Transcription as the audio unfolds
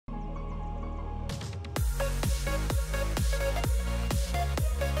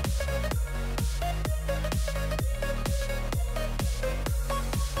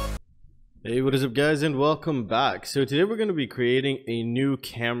Hey, what is up guys, and welcome back. So today we're going to be creating a new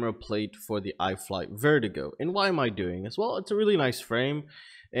camera plate for the iFlight Vertigo. And why am I doing this? Well, it's a really nice frame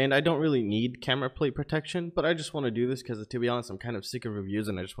and I don't really need camera plate protection, but I just want to do this because, to be honest, I'm kind of sick of reviews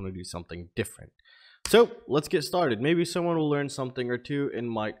and I just want to do something different. So let's get started. Maybe someone will learn something or two and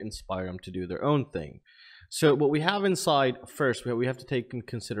might inspire them to do their own thing. So what we have inside first, what we have to take in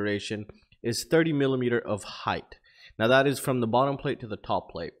consideration is 30 millimeter of height. Now that is from the bottom plate to the top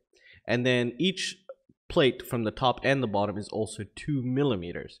plate. And then each plate from the top and the bottom is also 2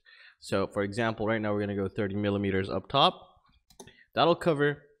 millimeters. So for example, right now we're going to go 30 millimeters up top. That'll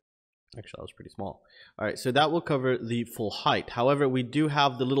cover, actually that was pretty small. All right, so that will cover the full height. However, we do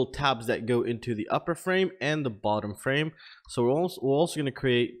have the little tabs that go into the upper frame and the bottom frame. So we're also going to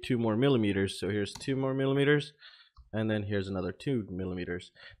create 2 more millimeters. So here's 2 more millimeters. And then here's another 2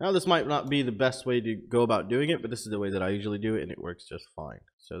 millimeters. Now this might not be the best way to go about doing it, but this is the way that I usually do it and it works just fine.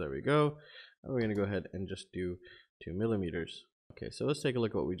 So there we go. And we're gonna go ahead and just do 2 millimeters. Okay, so let's take a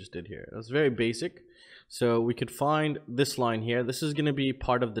look at what we just did here. That's very basic. So we could find this line here. This is gonna be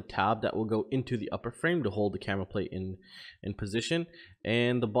part of the tab that will go into the upper frame to hold the camera plate in position.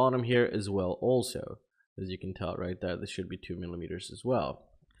 And the bottom here as well also. As you can tell right there, this should be 2 millimeters as well.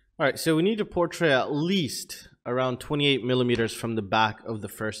 Alright, so we need to portray at least around 28 millimeters from the back of the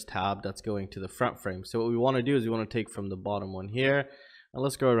first tab that's going to the front frame. So what we want to do is we want to take from the bottom one here, and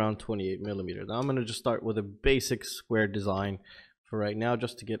let's go around 28 millimeters. Now I'm going to just start with a basic square design for right now,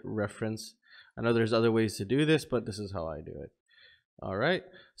 just to get reference. I know there's other ways to do this, but this is how I do it. Alright,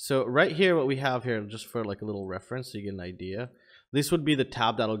 so right here, what we have here, just for like a little reference so you get an idea, this would be the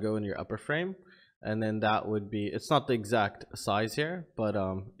tab that'll go in your upper frame. And then that would be, it's not the exact size here, but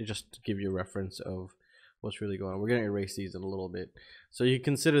it just to give you a reference of what's really going on. We're going to erase these in a little bit. So you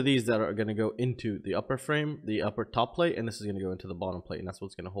consider these that are going to go into the upper frame, the upper top plate, and this is going to go into the bottom plate, and that's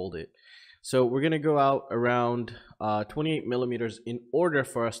what's going to hold it. So we're going to go out around 28 millimeters in order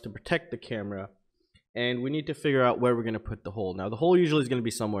for us to protect the camera. And we need to figure out where we're going to put the hole. Now the hole usually is going to be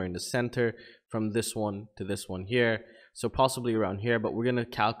somewhere in the center, from this one to this one here. So possibly around here, but we're going to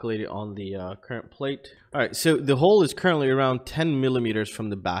calculate it on the current plate. All right, so the hole is currently around 10 millimeters from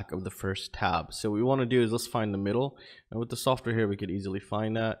the back of the first tab. So what we want to do is let's find the middle. And with the software here, we could easily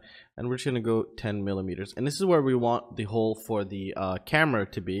find that. And we're just going to go 10 millimeters. And this is where we want the hole for the camera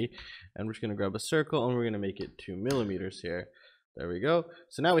to be. And we're just going to grab a circle and we're going to make it 2 millimeters here. There we go.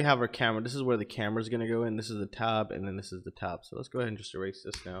 So now we have our camera. This is where the camera is going to go in. This is the tab, and then this is the tab. So let's go ahead and just erase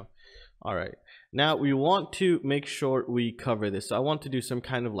this now. All right. Now we want to make sure we cover this. So I want to do some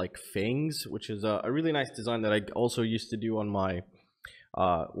kind of like fangs, which is a really nice design that I also used to do on my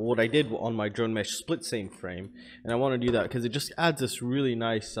what I did on my drone mesh split same frame. And I want to do that because it just adds this really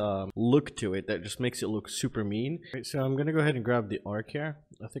nice look to it that just makes it look super mean. Right, so I'm going to go ahead and grab the arc here.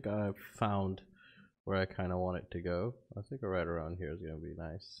 I think I've found where I kind of want it to go. I think right around here is going to be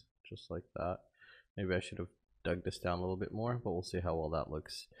nice, just like that. Maybe I should have dug this down a little bit more, but we'll see how well that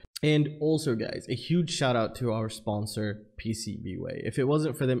looks. And also guys, a huge shout out to our sponsor PCBway. If it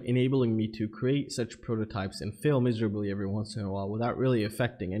wasn't for them enabling me to create such prototypes and fail miserably every once in a while without really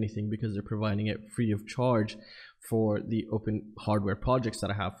affecting anything, because they're providing it free of charge for the open hardware projects that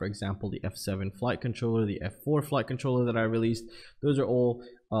I have, for example, the F7 flight controller, the F4 flight controller that I released, those are all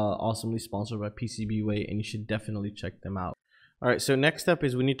awesomely sponsored by PCBway, and you should definitely check them out. All right, so next step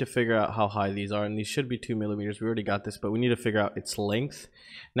is we need to figure out how high these are, and these should be 2 millimeters. We already got this, but we need to figure out its length.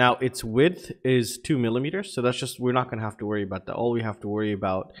 Now, its width is 2 millimeters, so that's just, we're not gonna have to worry about that. All we have to worry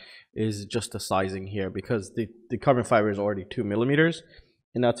about is just the sizing here, because the carbon fiber is already 2 millimeters,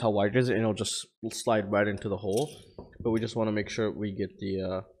 and that's how wide it is, and it'll just slide right into the hole. But we just wanna make sure we get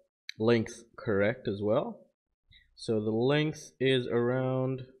the length correct as well. So the length is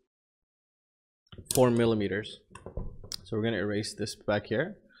around 4 millimeters. So we're going to erase this back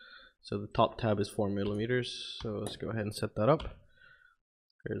here. So the top tab is 4 millimeters. So let's go ahead and set that up.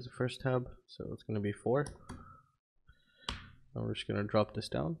 Here's the first tab. So it's going to be 4. And we're just going to drop this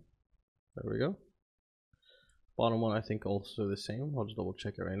down. There we go. Bottom one, I think also the same. I'll just double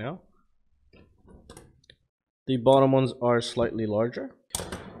check it right now. The bottom ones are slightly larger.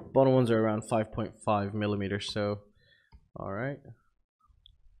 Bottom ones are around 5.5 millimeters. So, all right.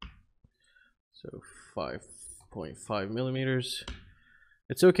 So 5.5 millimeters.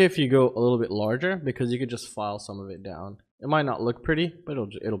 It's okay if you go a little bit larger because you could just file some of it down. It might not look pretty, but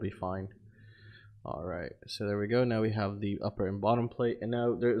it'll be fine. All right, so there we go. Now we have the upper and bottom plate, and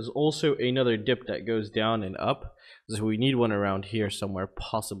now there's also another dip that goes down and up. So we need one around here somewhere,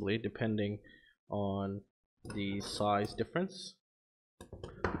 possibly, depending on the size difference.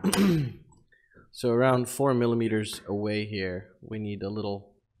 So around 4 millimeters away here, we need a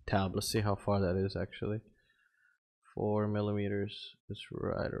little tab. Let's see how far that is actually. 4 millimeters is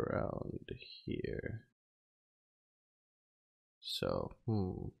right around here. So,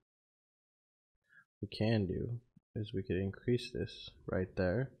 we can do is we could increase this right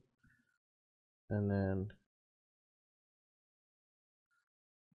there, and then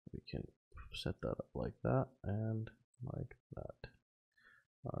we can set that up like that and like that.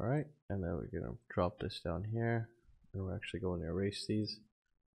 All right, and then we're gonna drop this down here, and we're actually going to erase these.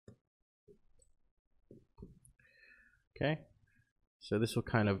 Okay, so this will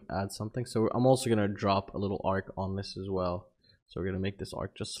kind of add something. So I'm also gonna drop a little arc on this as well. So we're gonna make this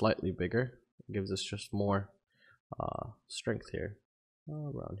arc just slightly bigger. It gives us just more strength here.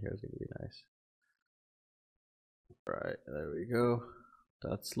 Around here is gonna be nice. All right, there we go.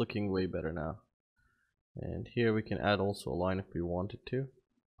 That's looking way better now. And here we can add also a line if we wanted to,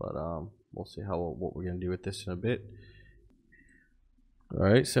 but we'll see what we're gonna do with this in a bit. All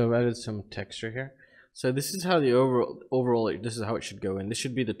right, so I've added some texture here. So this is how the overall this is how it should go in. This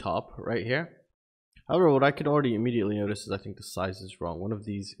should be the top right here. However, what I could already immediately notice is I think the size is wrong. One of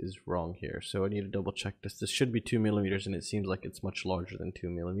these is wrong here, so I need to double check this. This should be 2 millimeters, and it seems like it's much larger than 2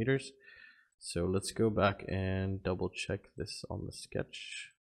 millimeters. So let's go back and double check this on the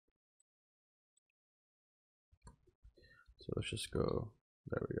sketch. So let's just go,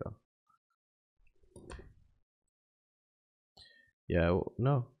 there we go. Yeah, well,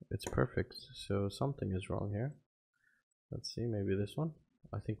 no, it's perfect. So something is wrong here. Let's see, maybe this one.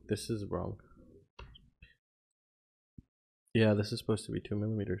 I think this is wrong. Yeah, this is supposed to be 2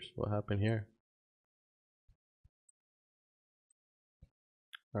 millimeters. What happened here?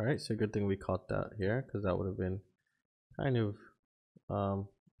 Alright, so good thing we caught that here, because that would have been kind of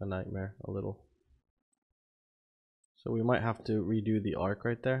a nightmare, a little. So we might have to redo the arc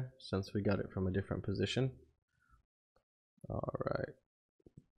right there, since we got it from a different position. Alright.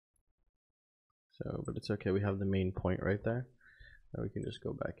 So, but it's okay, we have the main point right there. Now we can just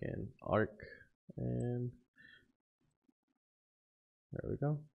go back in, arc, and there we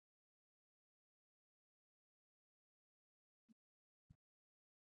go.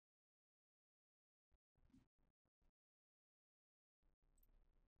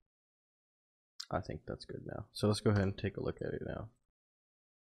 I think that's good now. So let's go ahead and take a look at it now.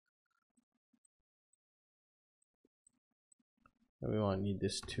 And we want to need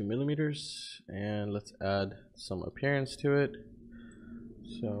this 2 millimeters, and let's add some appearance to it.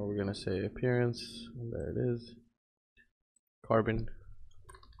 So we're gonna say appearance, and there it is. Carbon,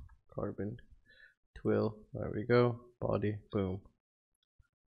 twill, there we go, body, boom.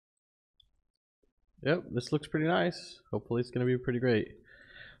 Yep, this looks pretty nice. Hopefully it's gonna be pretty great.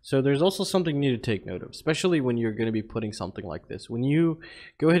 So there's also something you need to take note of, especially when you're gonna be putting something like this. When you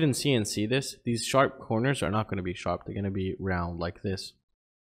go ahead and CNC this, these sharp corners are not gonna be sharp, they're gonna be round like this.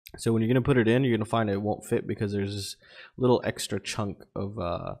 So when you're gonna put it in, you're gonna find it won't fit because there's this little extra chunk of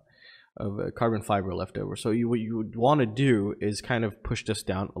carbon fiber left over. So what you would want to do is kind of push this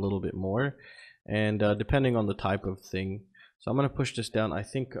down a little bit more, and depending on the type of thing. So I'm going to push this down, I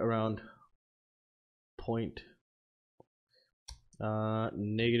think around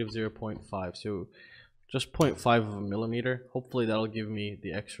negative 0.5, so just 0.5 of a millimeter. Hopefully that'll give me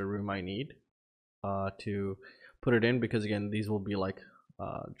the extra room I need to put it in, because again these will be like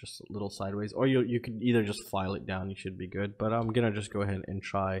just a little sideways, or you could either just file it down, you should be good. But I'm gonna just go ahead and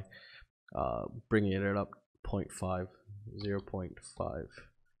try bringing it up 0.5,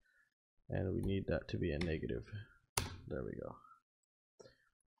 and we need that to be a negative. There we go.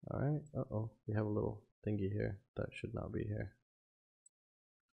 All right. We have a little thingy here that should not be here.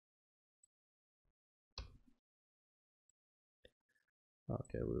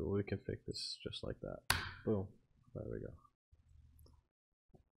 Okay, we can fix this just like that. Boom. There we go.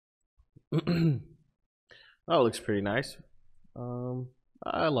 That looks pretty nice.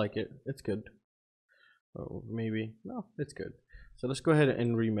 I like it. It's good. Oh, maybe no, it's good. So let's go ahead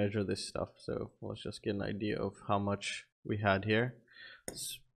and remeasure this stuff. So let's just get an idea of how much we had here.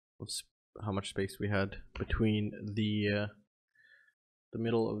 How much space we had between the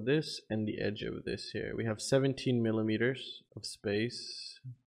middle of this and the edge of this here. We have 17 millimeters of space,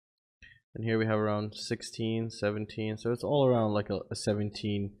 and here we have around 16, 17. So it's all around like a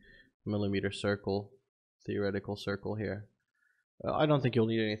 17 millimeter circle, theoretical circle here. I don't think you'll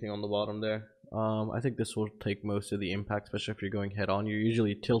need anything on the bottom there. I think this will take most of the impact, especially if you're going head on. You're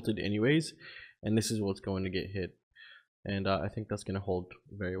usually tilted anyways, and this is what's going to get hit. And I think that's going to hold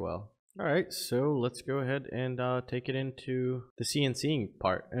very well. Alright, so let's go ahead and take it into the CNCing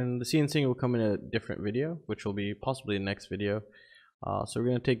part. And the CNCing will come in a different video, which will be possibly the next video. So we're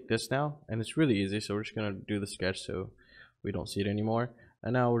going to take this now, and it's really easy. So we're just going to do the sketch so we don't see it anymore.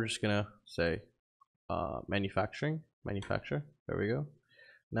 And now we're just gonna say manufacture. There we go.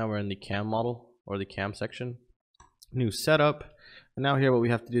 Now we're in the cam model or the cam section. New setup. And now here what we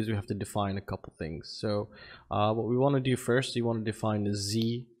have to do is we have to define a couple things. So what we want to do first, you want to define the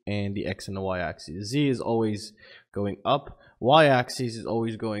Z and the X and the Y axis. Z is always going up, Y axis is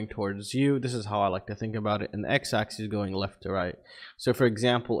always going towards you. This is how I like to think about it. And the X axis is going left to right. So for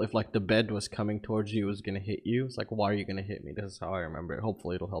example, if like the bed was coming towards you, it was going to hit you. It's like, why are you going to hit me? This is how I remember it.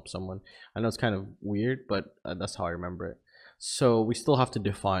 Hopefully it'll help someone. I know it's kind of weird, but that's how I remember it. So we still have to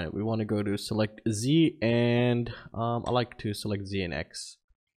define it. We want to go to select Z, and I like to select Z and X.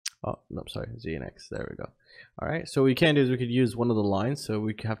 Oh no, sorry, Z and X. There we go. All right, so what we can do is we could use one of the lines. So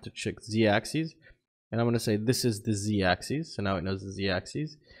we have to check Z axis, and I'm going to say this is the Z axis. So now it knows the Z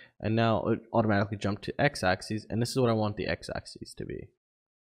axis, and now it automatically jumped to X axis, and this is what I want the X axis to be.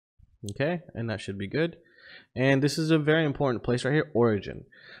 Okay, and that should be good. And this is a very important place right here, origin.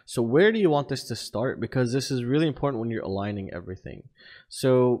 So where do you want this to start? Because this is really important when you're aligning everything.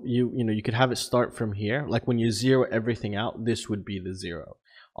 So you could have it start from here. Like when you zero everything out, this would be the 0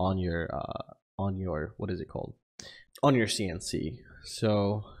 on your what is it called? On your CNC.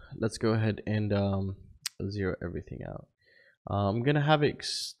 So let's go ahead and zero everything out. I'm gonna have it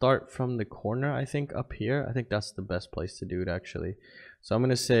start from the corner, I think, up here. I think that's the best place to do it actually. So I'm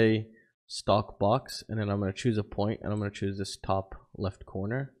gonna say stock box, and then I'm going to choose a point, and I'm going to choose this top left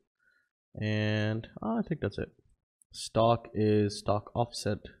corner, and I think that's it. Stock is stock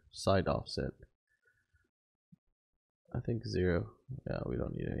offset, side offset. I think 0. Yeah, we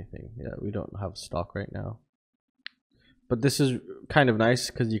don't need anything. Yeah, we don't have stock right now, but this is kind of nice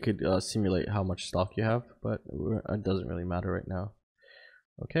because you could simulate how much stock you have, but it doesn't really matter right now.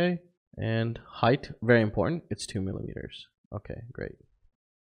 Okay, and height, very important. It's 2 millimeters. Okay, great.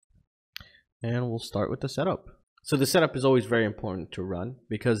 And we'll start with the setup. So the setup is always very important to run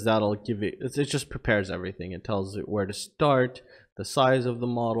because that'll give it just prepares everything. It tells it where to start, the size of the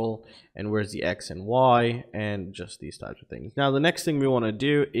model, and where's the X and Y, and just these types of things. Now the next thing we want to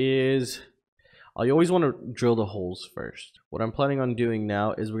do is you always want to drill the holes first. What I'm planning on doing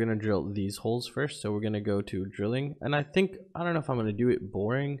now is we're going to drill these holes first. So we're going to go to drilling, and I don't know if I'm going to do it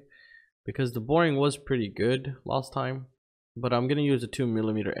boring because the boring was pretty good last time, but I'm going to use a 2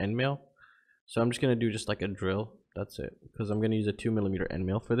 millimeter end mill. So I'm just going to do just like a drill. That's it. Because I'm going to use a 2 millimeter end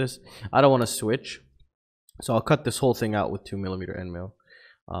mill for this. I don't want to switch. So I'll cut this whole thing out with 2 millimeter end mill.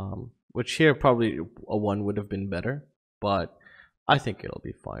 Which here probably a 1 would have been better. But I think it'll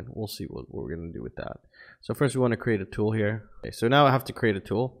be fine. We'll see what we're going to do with that. So first we want to create a tool here. Okay, so now I have to create a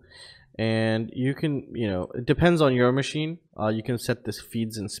tool. And you can, it depends on your machine. You can set this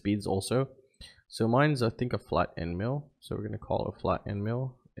feeds and speeds also. So mine's, I think, a flat end mill. So we're going to call it a flat end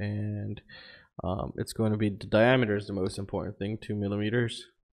mill. And it's going to be, the diameter is the most important thing, 2 millimeters.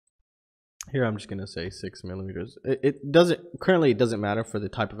 Here I'm just going to say 6 millimeters. It doesn't matter for the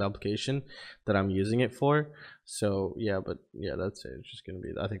type of application that I'm using it for. So yeah, but yeah, that's it. It's just going to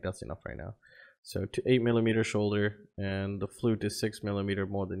be, I think that's enough right now. So to 8 millimeter shoulder, and the flute is 6 millimeter,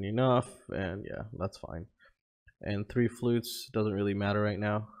 more than enough. And yeah, that's fine. And 3 flutes doesn't really matter right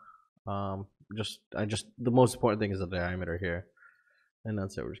now. The most important thing is the diameter here. And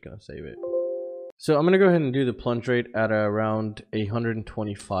that's it, we're just going to save it. So I'm going to go ahead and do the plunge rate at around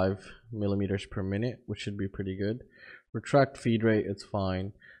 125 millimeters per minute, which should be pretty good. Retract feed rate, it's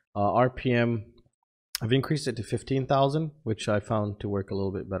fine. RPM, I've increased it to 15,000, which I found to work a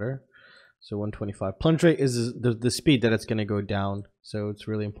little bit better. So 125. Plunge rate is the speed that it's going to go down, so it's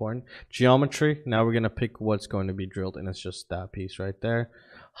really important. Geometry, now we're going to pick what's going to be drilled, and it's just that piece right there.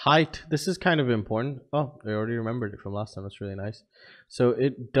 Height, this is kind of important. Oh, I already remembered it from last time. That's really nice. So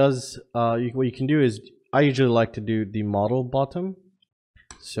it does, what you can do is, I usually like to do the model bottom.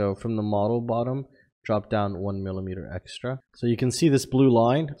 So from the model bottom, drop down 1 millimeter extra. So you can see this blue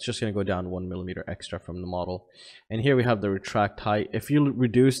line, it's just going to go down 1 millimeter extra from the model. And here we have the retract height. If you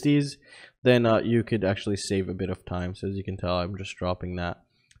reduce these, then you could actually save a bit of time. So as you can tell, I'm just dropping that.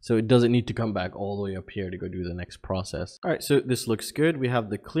 So it doesn't need to come back all the way up here to go do the next process. All right, so this looks good. We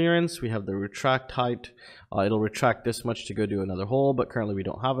have the clearance, we have the retract height. It'll retract this much to go do another hole, but currently we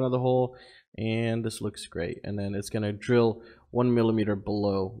don't have another hole. And this looks great. And then it's going to drill 1 millimeter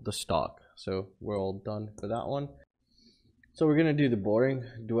below the stock. So we're all done for that one. So we're going to do the boring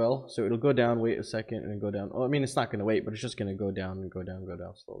dwell. So it'll go down, wait a second, and then go down. Oh, I mean, it's not going to wait, but it's just going to go down and go down, go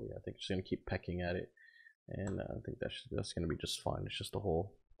down slowly. I think it's going to keep pecking at it. And I think that's going to be just fine. It's just a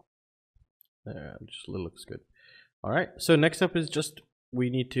hole. There, just looks good. All right, so next up is just, we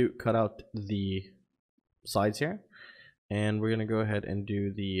need to cut out the sides here. And we're going to go ahead and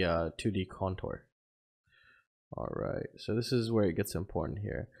do the 2D contour. Alright, so this is where it gets important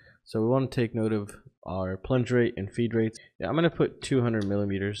here. So we want to take note of our plunge rate and feed rates. Yeah, I'm going to put 200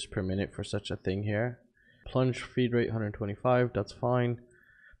 millimeters per minute for such a thing here. Plunge feed rate 125, that's fine.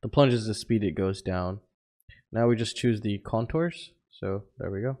 The plunge is the speed it goes down. Now we just choose the contours. So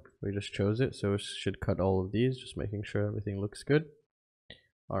there we go. We just chose it. So it should cut all of these, just making sure everything looks good.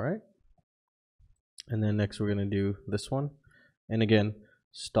 Alright. And then next we're going to do this one. And again,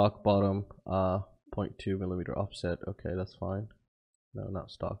 stock bottom 0.2 millimeter offset. Okay, that's fine. No,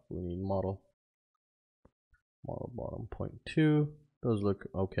 not stock. We need model. Model bottom 0.2. Those look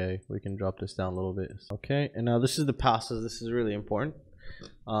okay. We can drop this down a little bit. Okay, and now this is the passes. This is really important.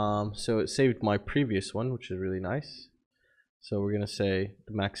 So it saved my previous one, which is really nice. So we're gonna say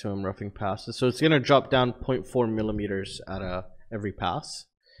the maximum roughing passes. So it's gonna drop down 0.4 millimeters at every pass,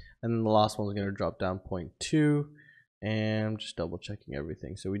 and then the last one's gonna drop down 0.2. And I'm just double checking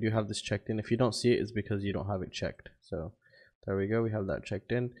everything. So we do have this checked in. If you don't see it, it's because you don't have it checked. So there we go. We have that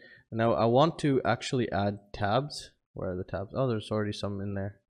checked in. And now I want to actually add tabs. Where are the tabs? Oh, there's already some in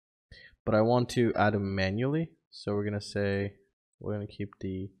there. But I want to add them manually. So we're gonna say we'll keep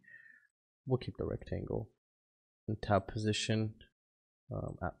the rectangle in tab position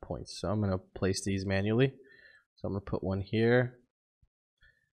at points. So I'm gonna place these manually. So I'm gonna put one here,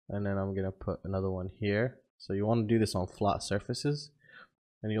 and then I'm gonna put another one here. So you want to do this on flat surfaces,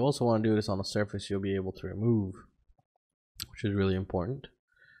 and you also want to do this on a surface you'll be able to remove, which is really important.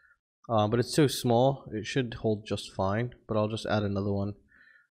 But it's so small, it should hold just fine, but I'll just add another one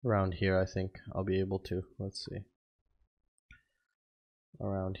around here. I think I'll be able to. Let's see.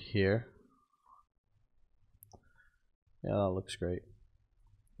 Around here. Yeah, that looks great.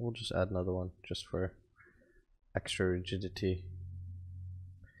 We'll just add another one just for extra rigidity.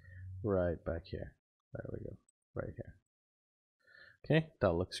 Right back here. There we go, right here. Okay,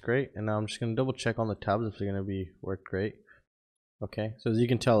 that looks great. And now I'm just gonna double check on the tabs if they're gonna work great. Okay, so as you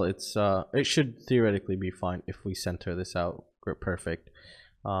can tell, it's it should theoretically be fine if we center this out perfect.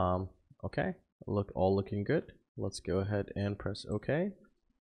 Okay, all looking good. Let's go ahead and press OK.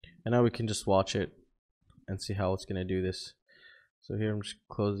 And now we can just watch it and see how it's gonna do this. So here I'm just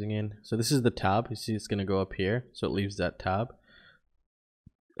closing in. So this is the tab. You see it's gonna go up here, so it leaves that tab.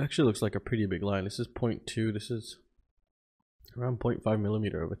 Actually looks like a pretty big line. This is 0.2. This is around 0.5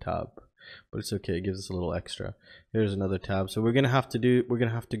 millimeter of a tab, but it's okay. It gives us a little extra. Here's another tab. So we're gonna have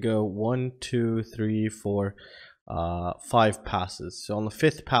to go 1, 2, 3, 4, 5 passes. So on the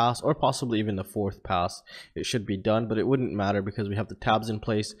 5th pass, or possibly even the 4th pass, it should be done, but it wouldn't matter because we have the tabs in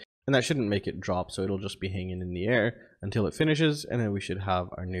place, and that shouldn't make it drop. So it'll just be hanging in the air until it finishes, and then we should have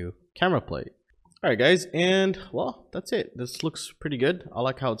our new camera plate. Alright guys, and well, that's it. This looks pretty good. I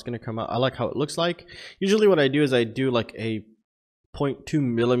like how it's going to come out. I like how it looks like. Usually what I do is I do like a 0.2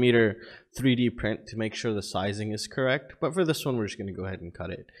 millimeter 3D print to make sure the sizing is correct. But for this one, we're just going to go ahead and cut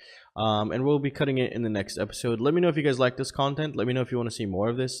it. And we'll be cutting it in the next episode. Let me know if you guys like this content. Let me know if you want to see more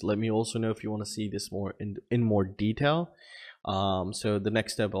of this. Let me also know if you want to see this more in more detail. So the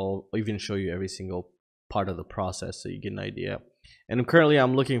next step, I'll even show you every single part of the process so you get an idea. And currently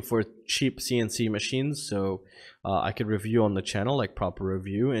I'm looking for cheap CNC machines, so I could review on the channel, like proper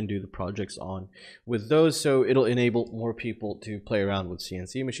review, and do the projects on with those, so it'll enable more people to play around with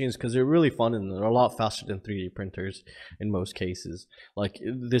CNC machines because they're really fun and they're a lot faster than 3D printers in most cases. Like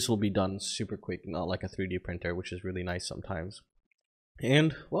this will be done super quick, not like a 3D printer, which is really nice sometimes.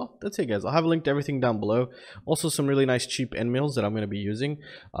 And well, that's it guys. I'll have a link to everything down below. Also some really nice cheap end mills that I'm going to be using,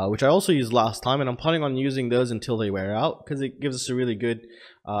 which I also used last time, and I'm planning on using those until they wear out because it gives us a really good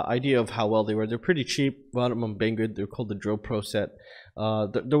idea of how well they were. They're pretty cheap. A lot of them been good. They're called the Drill Pro set.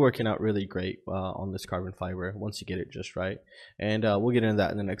 They're working out really great on this carbon fiber once you get it just right. And we'll get into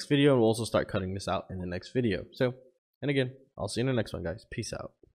that in the next video, and we'll also start cutting this out in the next video. So, and again, I'll see you in the next one guys. Peace out.